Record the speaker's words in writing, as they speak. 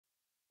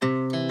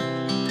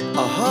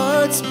Our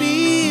hearts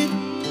beat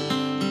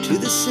to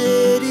the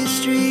city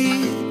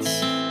streets.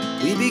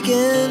 We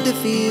began to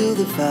feel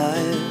the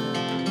fire.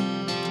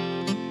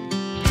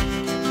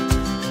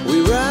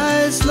 We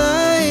rise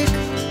like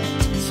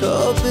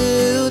tall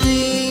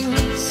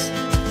buildings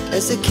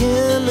as the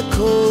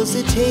chemicals,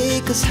 they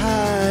take us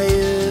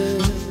higher.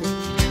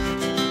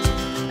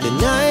 The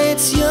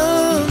night's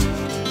young,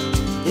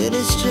 it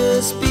has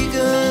just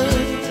begun,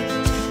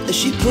 as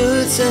she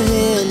puts her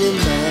hand in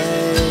mine.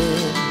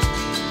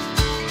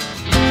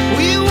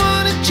 We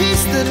wanna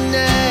chase the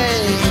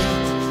night,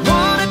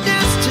 wanna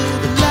dance to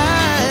the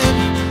light,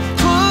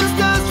 pull the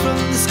stars from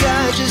the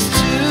sky, just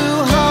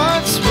two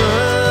hearts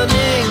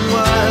running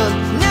wild.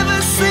 Never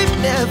sleep,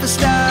 never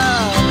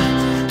stop,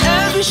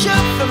 as we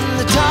shout from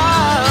the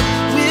top.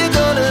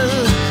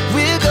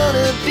 We're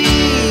gonna be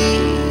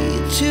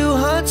two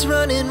hearts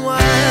running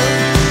wild.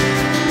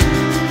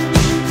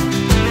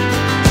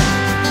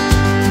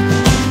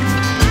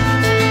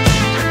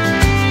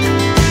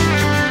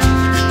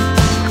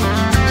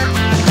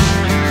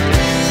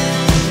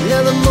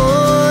 Now the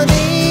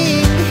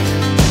morning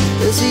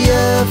is the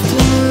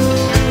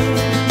afternoon.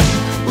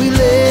 We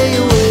lay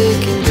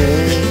awake in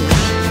bed.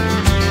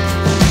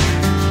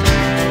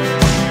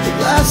 The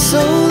laughs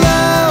so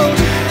loud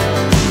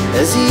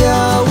as the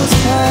hours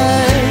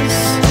pass.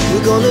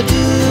 We're gonna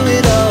do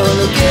it all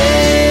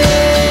again.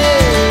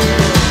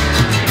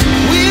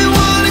 We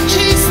wanna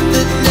chase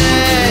the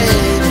night,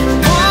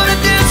 wanna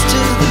dance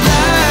to the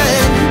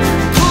light,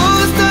 pull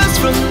the stars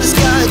from the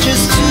sky,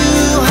 just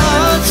two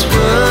hearts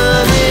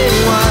running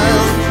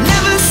wild.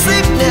 Never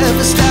sleep,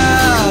 never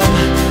stop,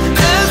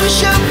 as we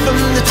shout from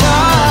the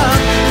top.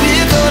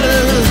 We're gonna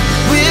be,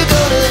 we're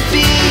gonna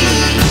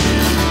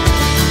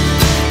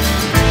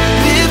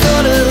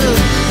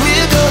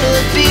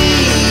be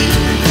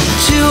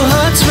two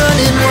hearts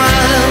running wild.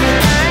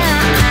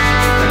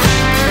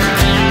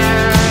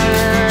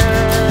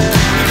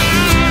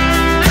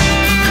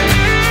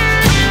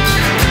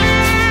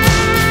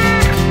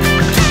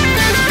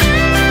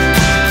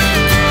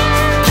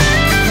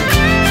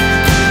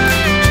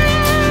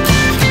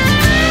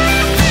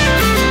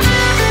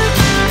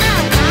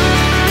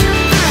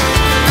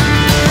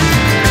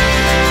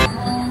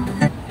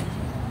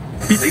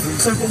必理痛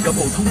傷風感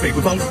冒通鼻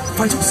配方，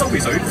快速收鼻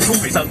水，通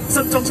鼻塞，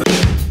新裝水。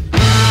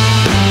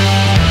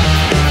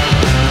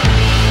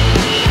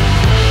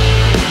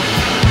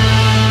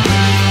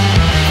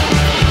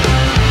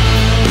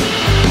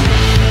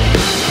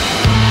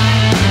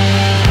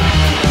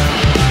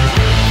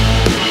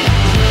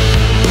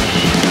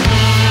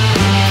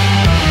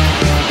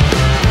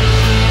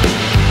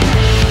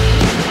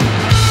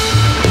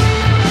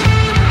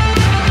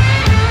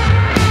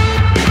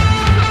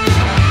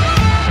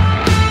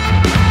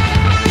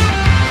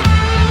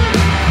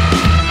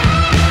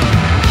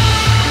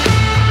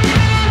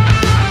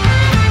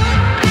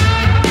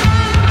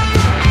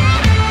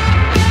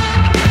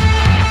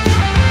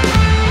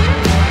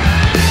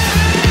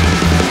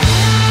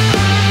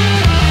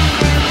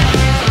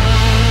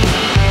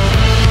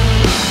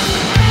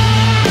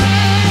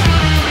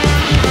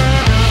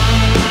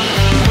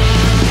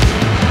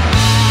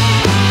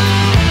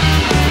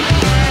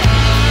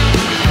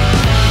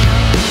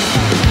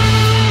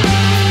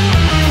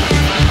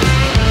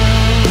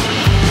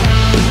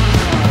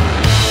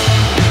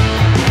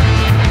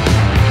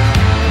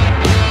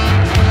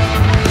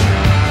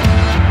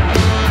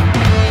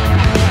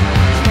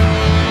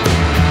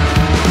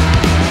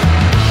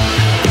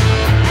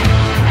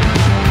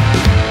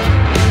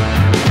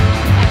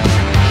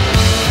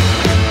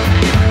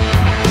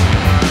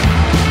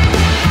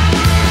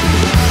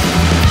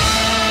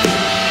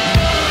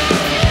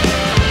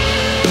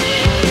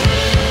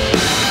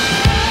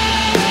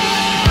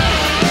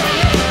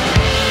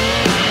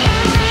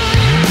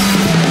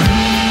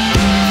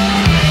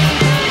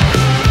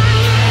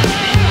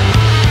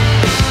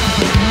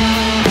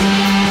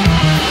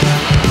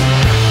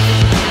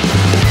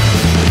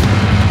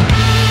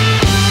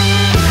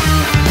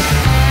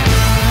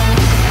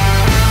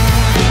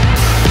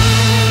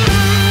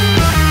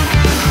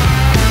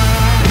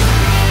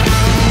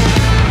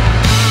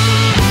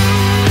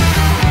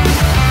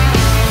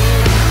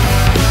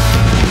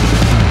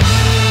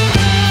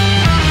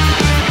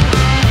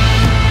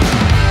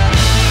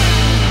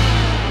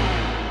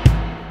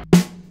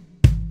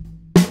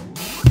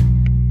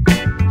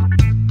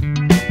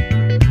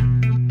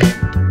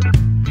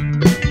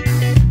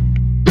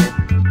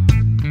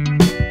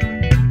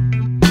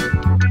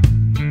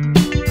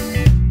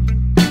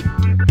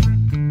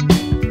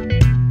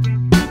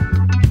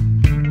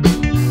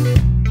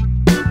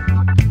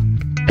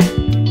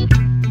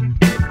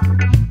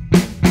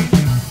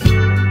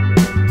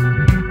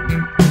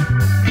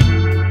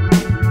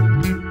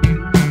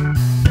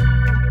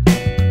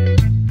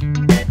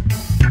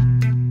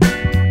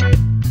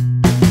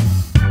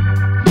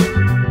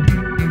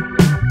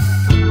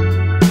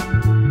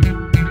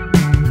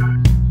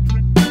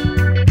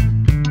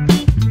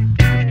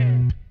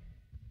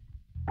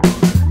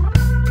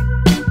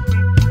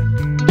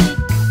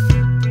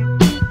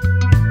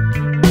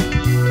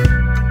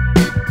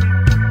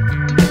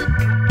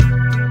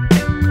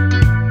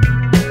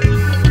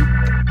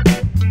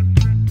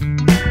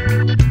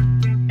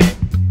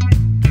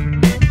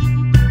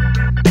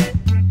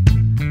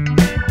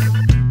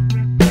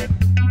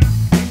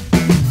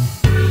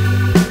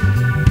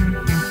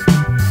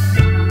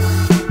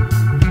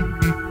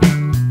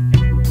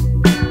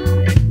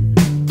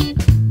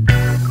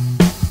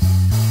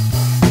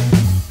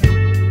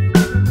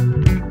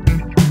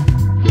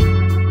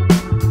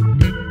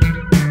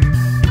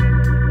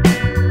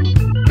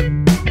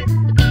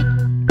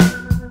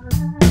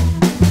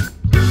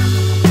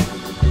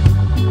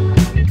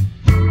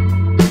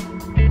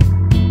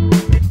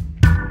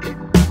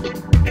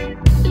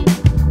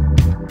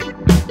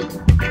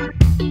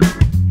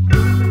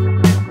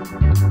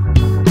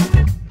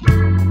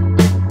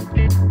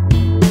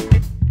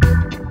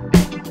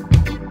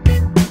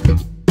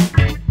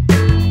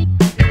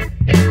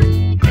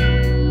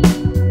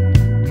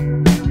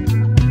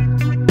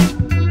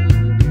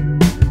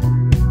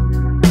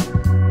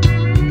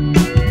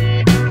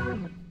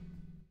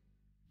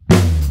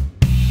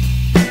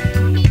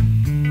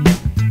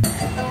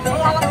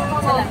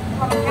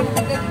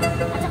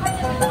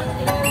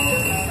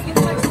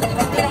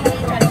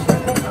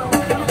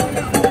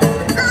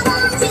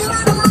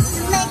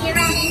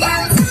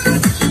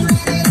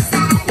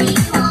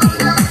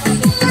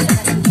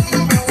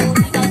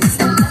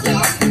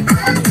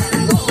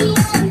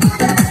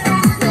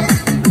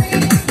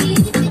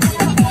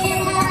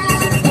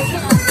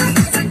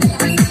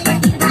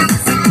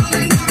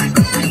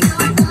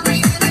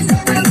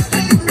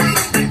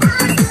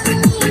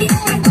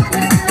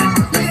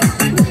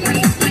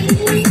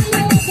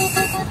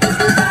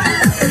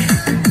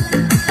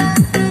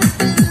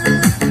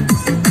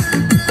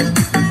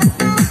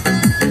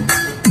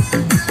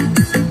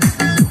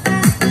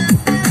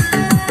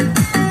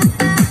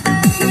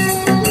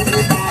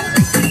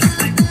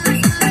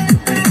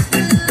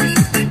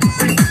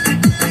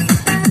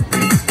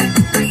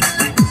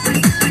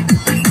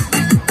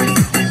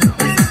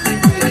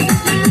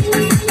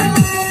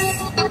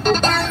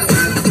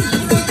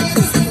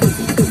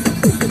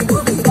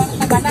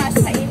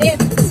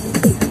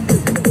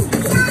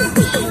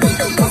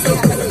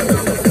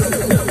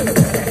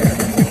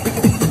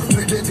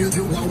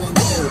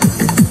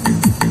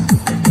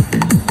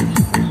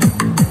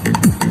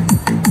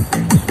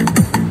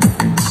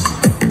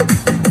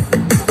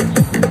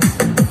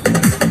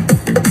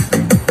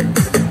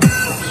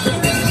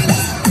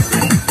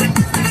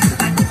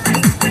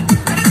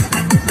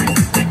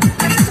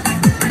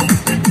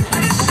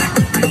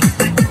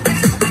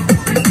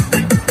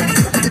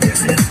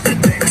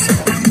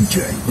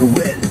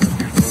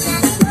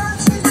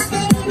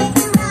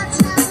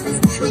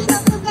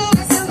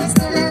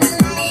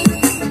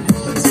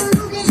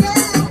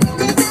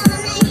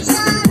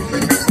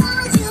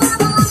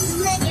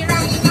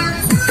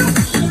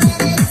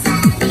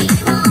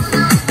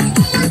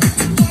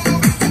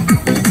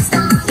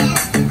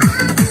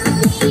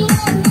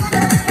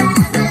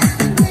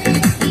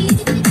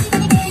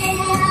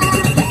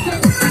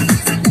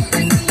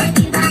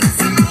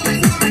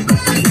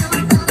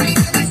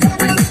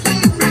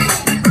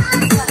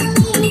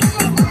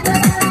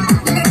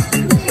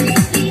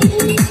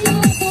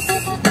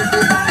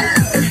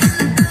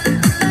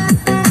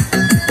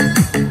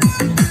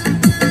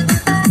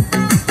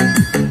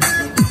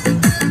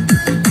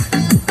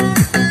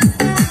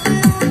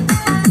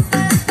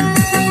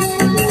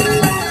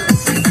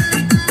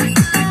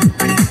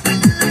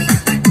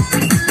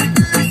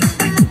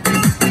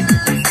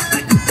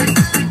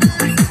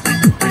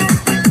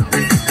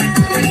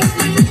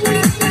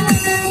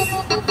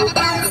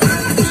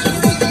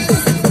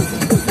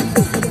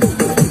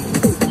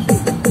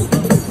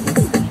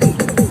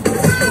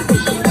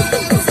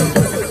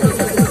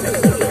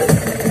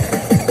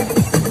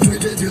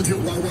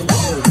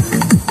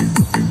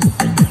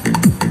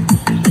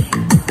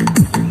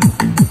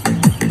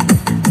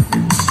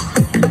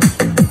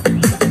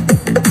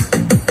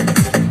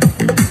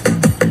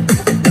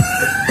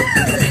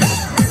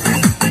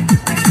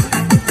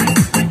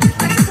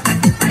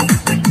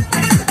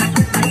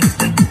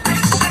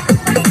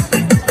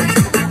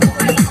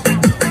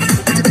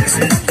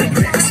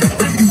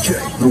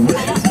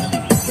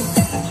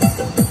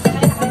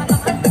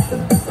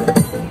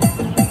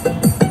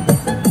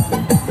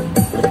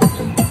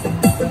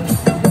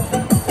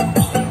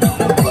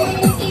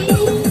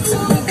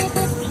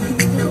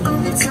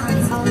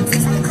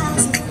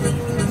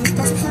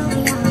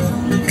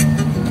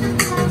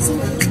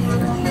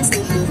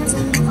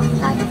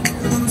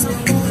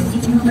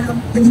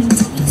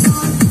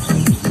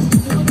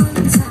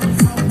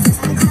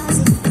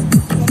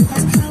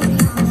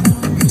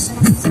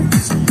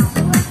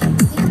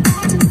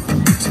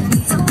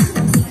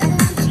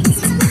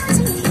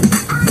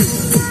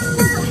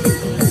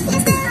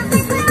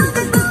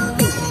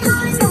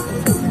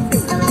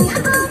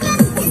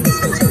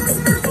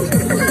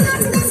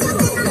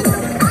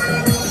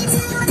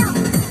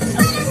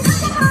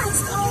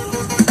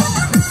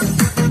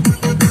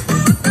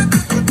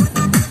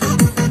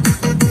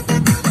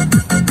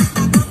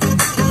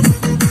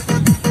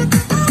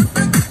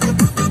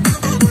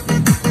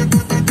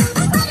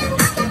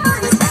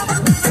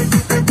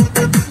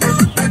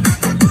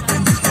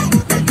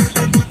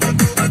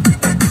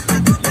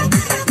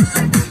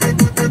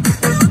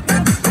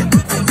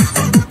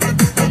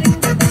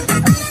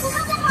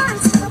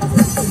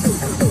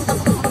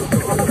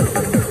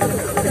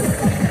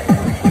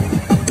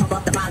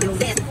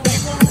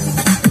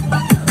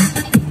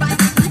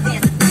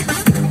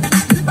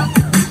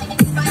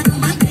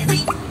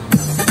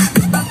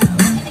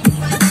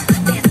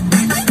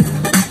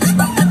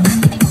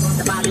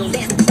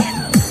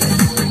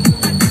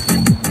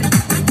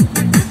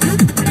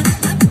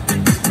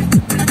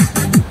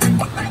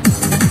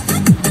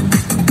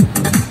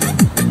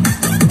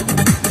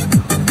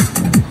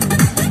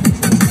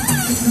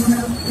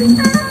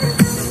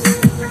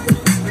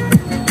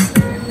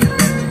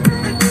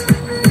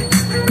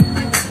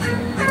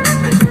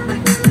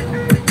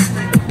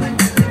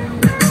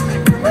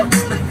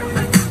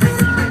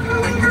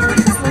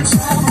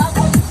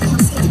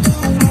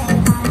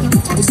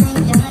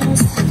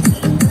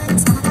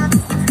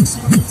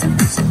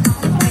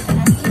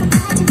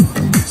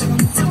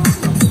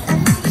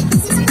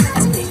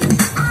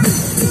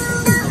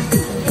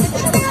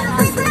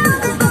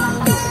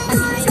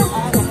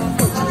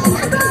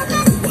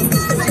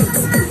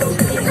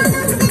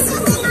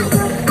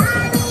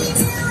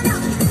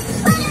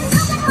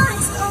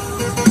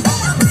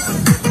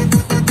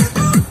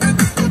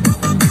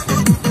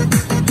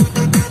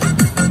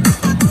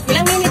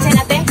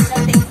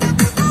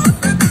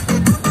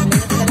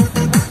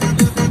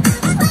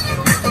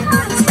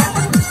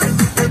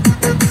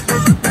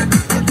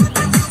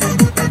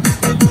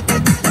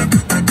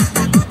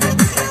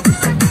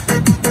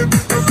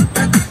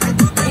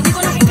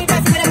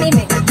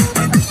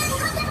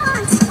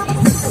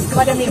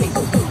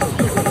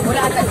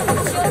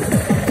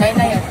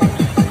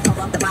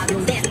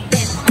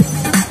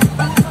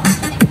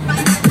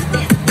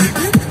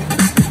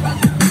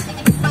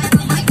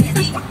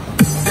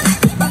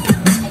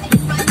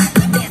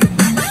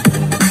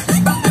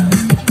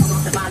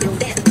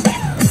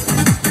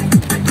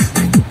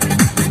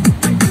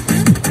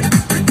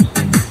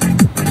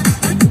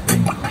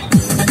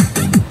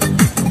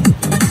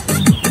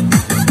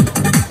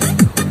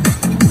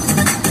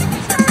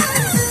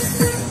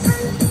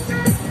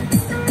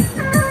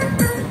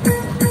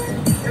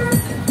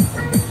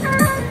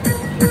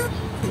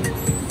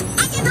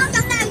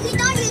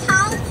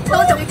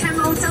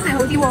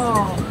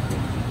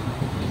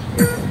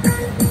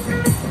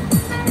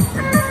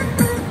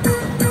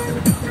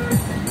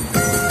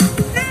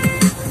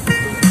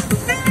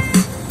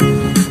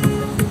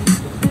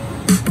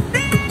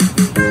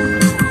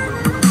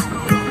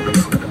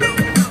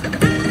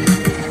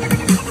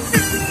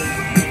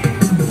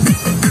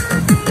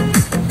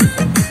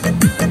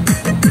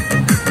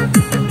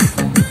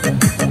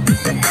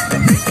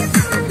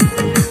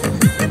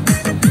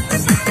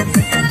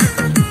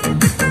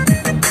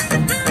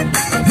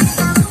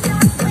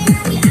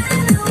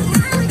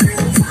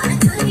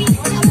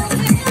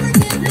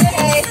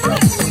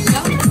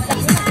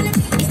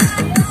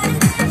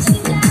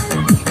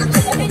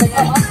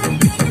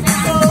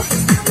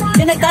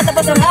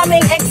Nagtatapos ang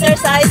aming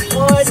exercise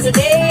for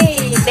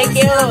today. Thank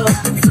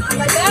you.